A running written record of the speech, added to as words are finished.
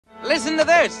listen to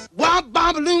this.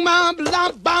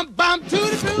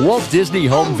 Walt Disney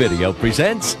Home Video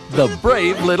presents The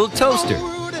Brave Little Toaster,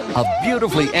 a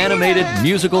beautifully animated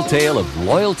musical tale of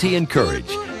loyalty and courage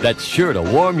that's sure to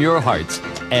warm your hearts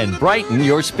and brighten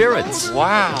your spirits.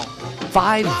 Wow.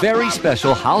 5 very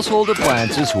special household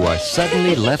appliances who are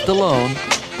suddenly left alone.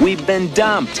 We've been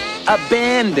dumped,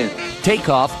 abandoned. Take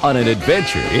off on an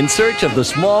adventure in search of the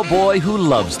small boy who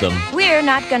loves them. We're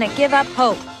not gonna give up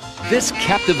hope. This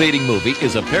captivating movie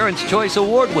is a Parents' Choice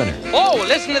Award winner. Oh,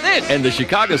 listen to this. And the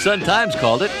Chicago Sun-Times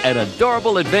called it an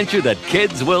adorable adventure that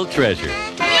kids will treasure.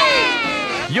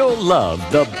 You'll love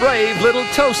The Brave Little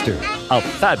Toaster, a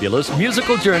fabulous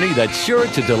musical journey that's sure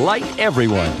to delight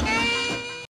everyone.